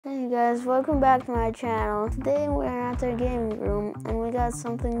Hey guys, welcome back to my channel. Today we're at their gaming room and we got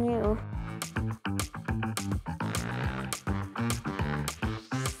something new.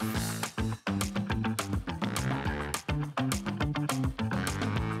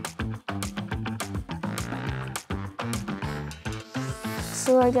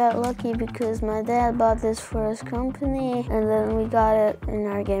 So I got lucky because my dad bought this for his company and then we got it in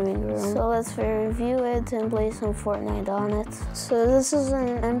our gaming room. So let's review it and play some Fortnite on it. So this is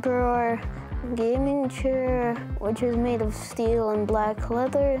an Emperor gaming chair which is made of steel and black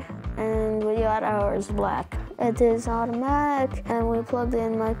leather, and we got ours black. It is automatic and we plugged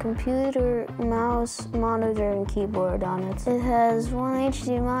in my computer, mouse, monitor and keyboard on it. It has one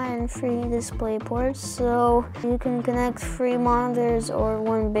HDMI and 3 display ports, so you can connect 3 monitors or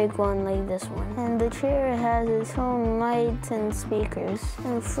one big one like this one. And the chair has its own light and speakers.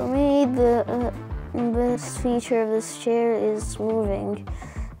 And for me, the best feature of this chair is moving.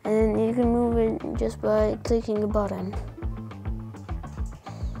 And you can move it just by clicking a button.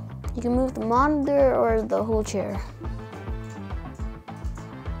 You can move the monitor or the whole chair.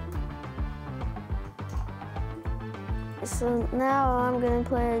 So now I'm gonna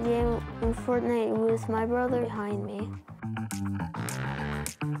play a game of Fortnite with my brother behind me.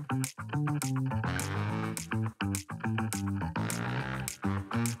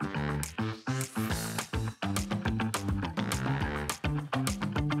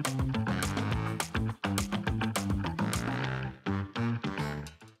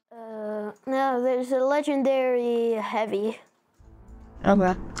 Now there's a legendary heavy.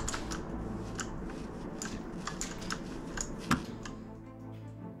 Okay.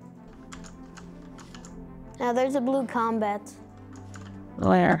 Now there's a blue combat.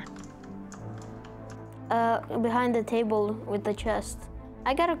 Where? Behind the table with the chest.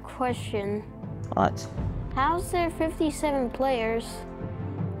 I got a question. What? How's there 57 players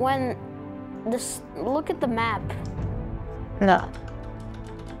when this? Look at the map. No.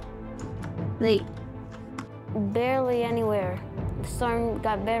 Wait. Barely anywhere. The storm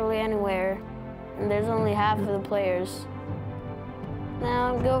got barely anywhere, and there's only half of the players.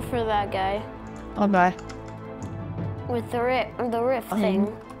 Now go for that guy. Okay. With the rift thing.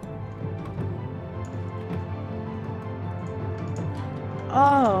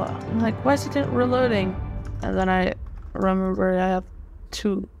 Oh, I'm like, why is it reloading? And then I remember I have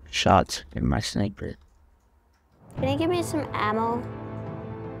 2 shots in my sniper. Can you give me some ammo?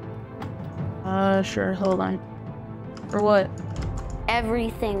 Sure, hold on. For what?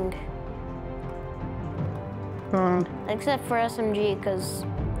 Everything. Except for SMG, because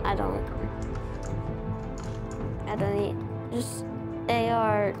I don't need, just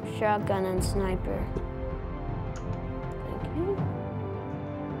AR, shotgun, and sniper. Thank you.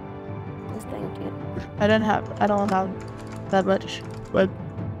 Yes, thank you. I don't have that much, but...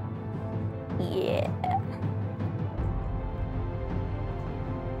 Yeah.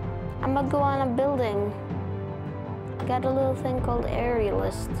 I'm gonna go on a building. I got a little thing called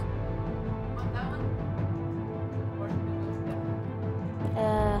aerialist.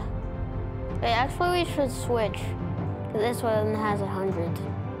 Wait, actually we should switch. This one has 100.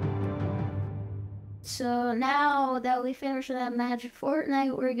 So now that we finished that match of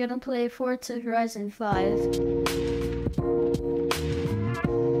Fortnite, we're gonna play Forza Horizon 5.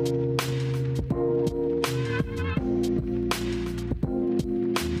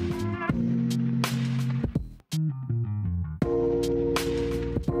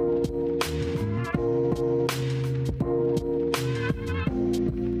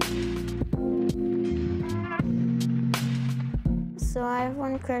 So I have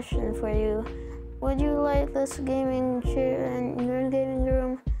one question for you. Would you like this gaming chair in your gaming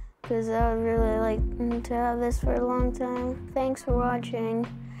room? Because I would really like to have this for a long time. Thanks for watching.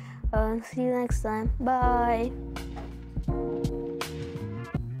 See you next time. Bye.